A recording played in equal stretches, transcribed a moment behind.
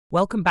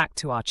Welcome back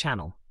to our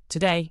channel.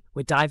 Today,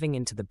 we're diving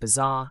into the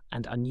bizarre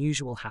and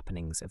unusual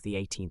happenings of the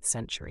 18th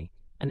century,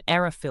 an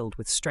era filled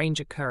with strange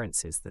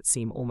occurrences that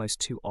seem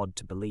almost too odd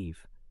to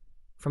believe.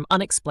 From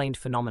unexplained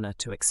phenomena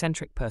to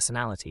eccentric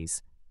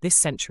personalities, this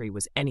century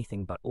was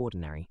anything but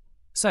ordinary.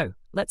 So,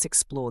 let's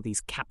explore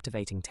these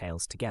captivating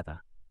tales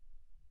together.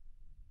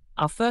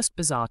 Our first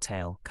bizarre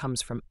tale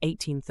comes from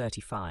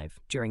 1835,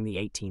 during the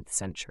 18th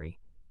century.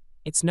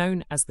 It's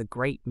known as the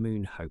Great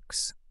Moon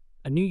Hoax.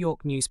 A New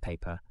York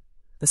newspaper,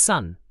 The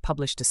Sun,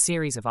 published a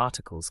series of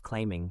articles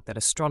claiming that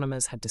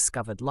astronomers had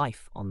discovered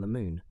life on the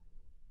moon.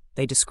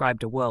 They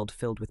described a world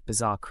filled with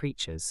bizarre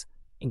creatures,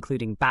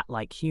 including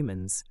bat-like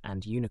humans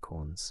and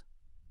unicorns.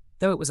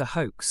 Though it was a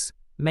hoax,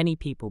 many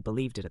people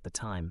believed it at the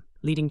time,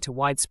 leading to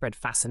widespread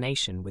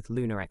fascination with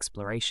lunar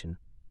exploration.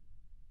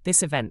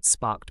 This event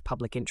sparked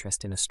public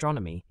interest in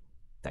astronomy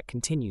that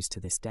continues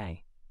to this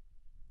day.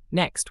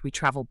 Next, we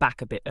travel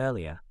back a bit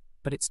earlier,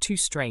 but it's too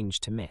strange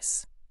to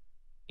miss.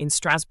 In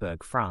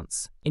Strasbourg,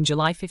 France, in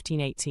July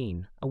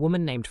 1518, a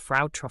woman named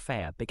Frau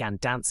Troffea began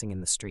dancing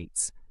in the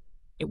streets.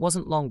 It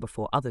wasn't long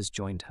before others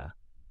joined her.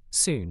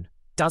 Soon,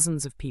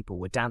 dozens of people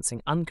were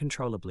dancing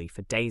uncontrollably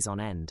for days on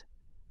end.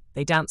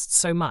 They danced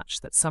so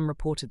much that some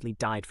reportedly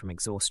died from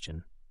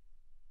exhaustion.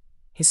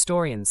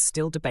 Historians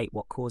still debate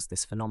what caused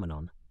this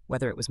phenomenon,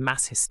 whether it was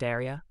mass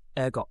hysteria,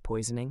 ergot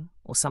poisoning,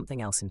 or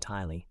something else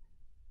entirely.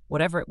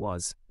 Whatever it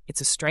was, it's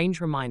a strange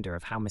reminder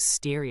of how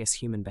mysterious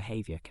human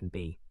behavior can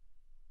be.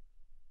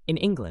 In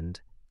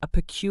England, a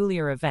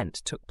peculiar event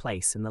took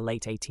place in the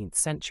late 18th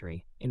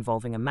century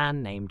involving a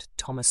man named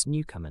Thomas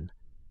Newcomen.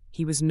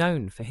 He was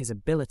known for his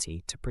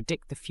ability to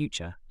predict the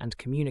future and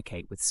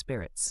communicate with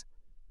spirits.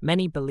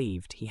 Many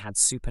believed he had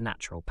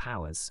supernatural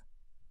powers.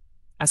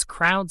 As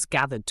crowds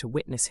gathered to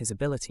witness his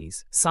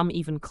abilities, some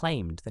even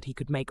claimed that he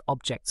could make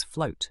objects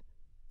float.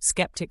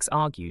 Skeptics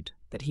argued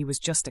that he was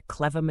just a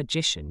clever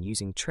magician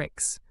using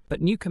tricks,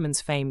 but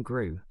Newcomen's fame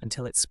grew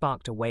until it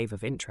sparked a wave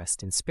of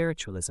interest in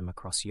spiritualism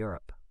across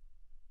Europe.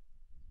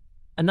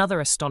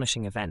 Another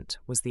astonishing event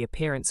was the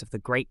appearance of the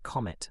Great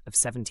Comet of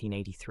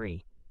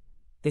 1783.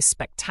 This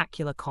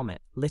spectacular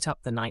comet lit up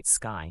the night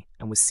sky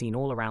and was seen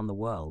all around the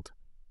world.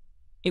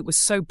 It was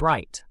so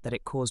bright that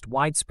it caused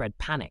widespread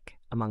panic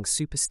among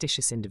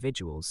superstitious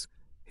individuals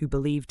who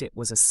believed it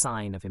was a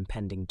sign of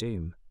impending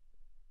doom.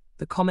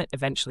 The comet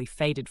eventually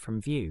faded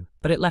from view,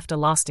 but it left a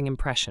lasting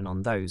impression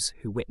on those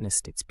who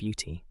witnessed its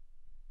beauty.